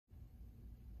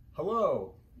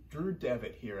Hello, Drew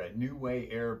Devitt here at New Way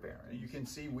Air Bearing. You can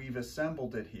see we've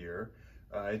assembled it here.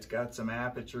 It's got some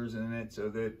apertures in it so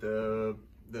that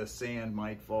the sand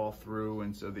might fall through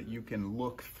and so that you can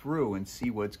look through and see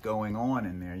what's going on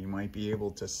in there. You might be able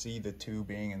to see the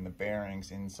tubing and the bearings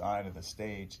inside of the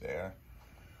stage there.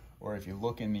 Or if you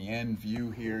look in the end view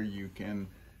here, you can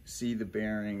see the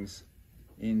bearings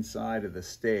inside of the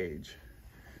stage.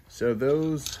 So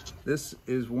this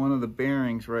is one of the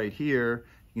bearings right here.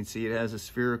 You can see it has a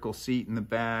spherical seat in the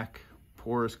back,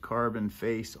 porous carbon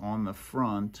face on the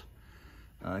front.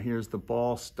 Here's the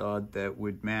ball stud that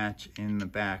would match in the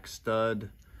back stud.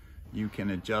 You can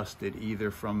adjust it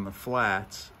either from the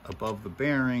flats above the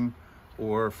bearing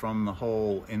or from the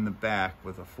hole in the back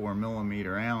with a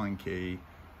 4mm Allen key.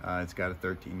 It's got a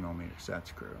 13mm set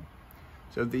screw.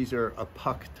 So these are a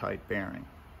puck type bearing.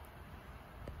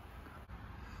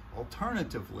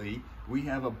 Alternatively, we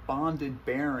have a bonded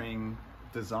bearing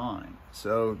design.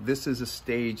 So this is a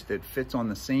stage that fits on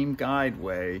the same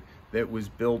guideway that was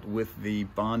built with the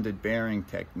bonded bearing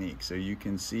technique. So you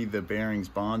can see the bearings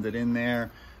bonded in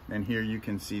there, and here you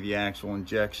can see the actual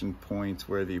injection points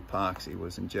where the epoxy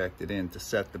was injected in to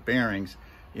set the bearings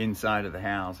inside of the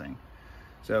housing.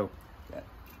 So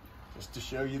just to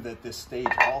show you that this stage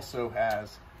also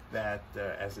has that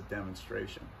as a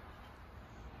demonstration.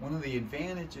 One of the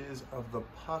advantages of the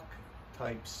puck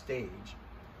type stage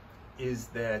is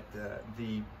that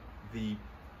the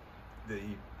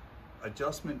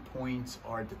adjustment points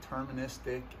are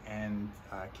deterministic and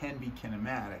can be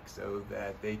kinematic, so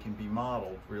that they can be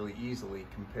modeled really easily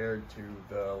compared to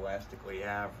the elastically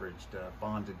averaged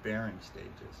bonded bearing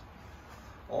stages.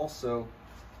 Also,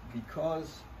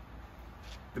 because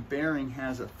the bearing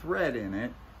has a thread in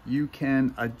it, you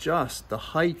can adjust the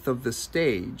height of the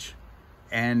stage.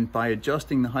 And by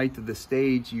adjusting the height of the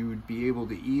stage, you would be able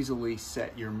to easily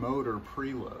set your motor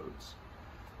preloads.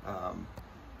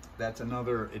 That's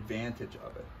another advantage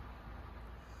of it.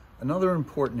 Another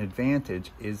important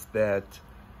advantage is that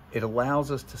it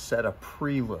allows us to set a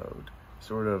preload,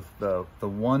 sort of the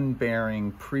one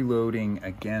bearing preloading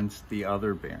against the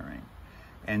other bearing.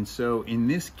 And so in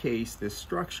this case, this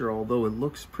structure, although it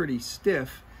looks pretty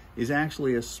stiff, is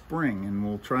actually a spring and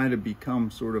will try to become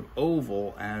sort of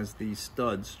oval as these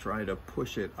studs try to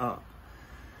push it up.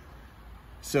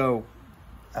 So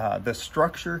the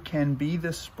structure can be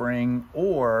the spring,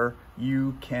 or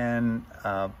you can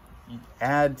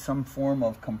add some form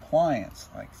of compliance.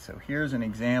 So here's an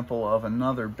example of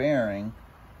another bearing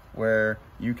where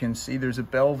you can see there's a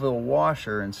Belleville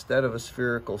washer instead of a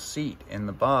spherical seat in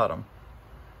the bottom.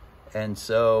 And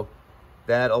so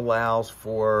that allows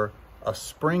for a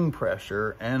spring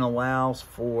pressure and allows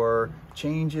for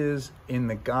changes in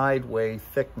the guideway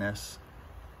thickness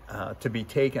to be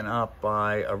taken up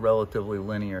by a relatively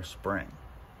linear spring.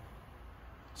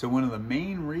 So one of the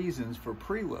main reasons for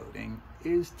preloading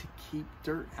is to keep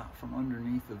dirt out from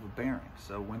underneath of the bearing.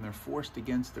 So when they're forced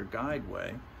against their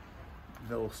guideway,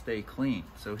 they'll stay clean.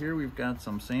 So here we've got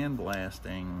some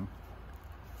sandblasting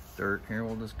dirt. Here,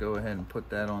 we'll just go ahead and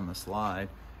put that on the slide.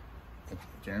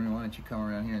 Jeremy, why don't you come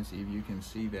around here and see if you can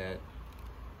see that.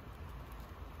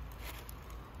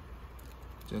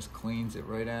 Just cleans it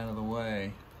right out of the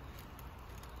way.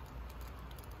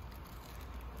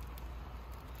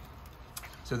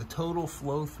 So the total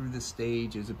flow through the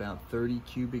stage is about 30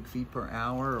 cubic feet per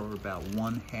hour, or about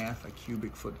 1/2 a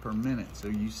cubic foot per minute. So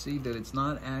you see that it's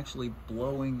not actually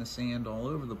blowing the sand all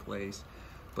over the place,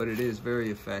 but it is very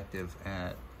effective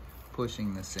at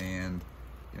pushing the sand,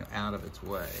 out of its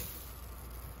way.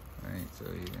 Right,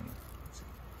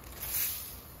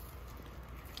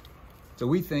 so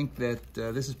we think that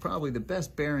this is probably the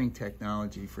best bearing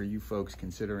technology for you folks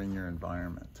considering your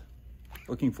environment.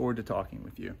 Looking forward to talking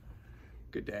with you.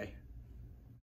 Good day.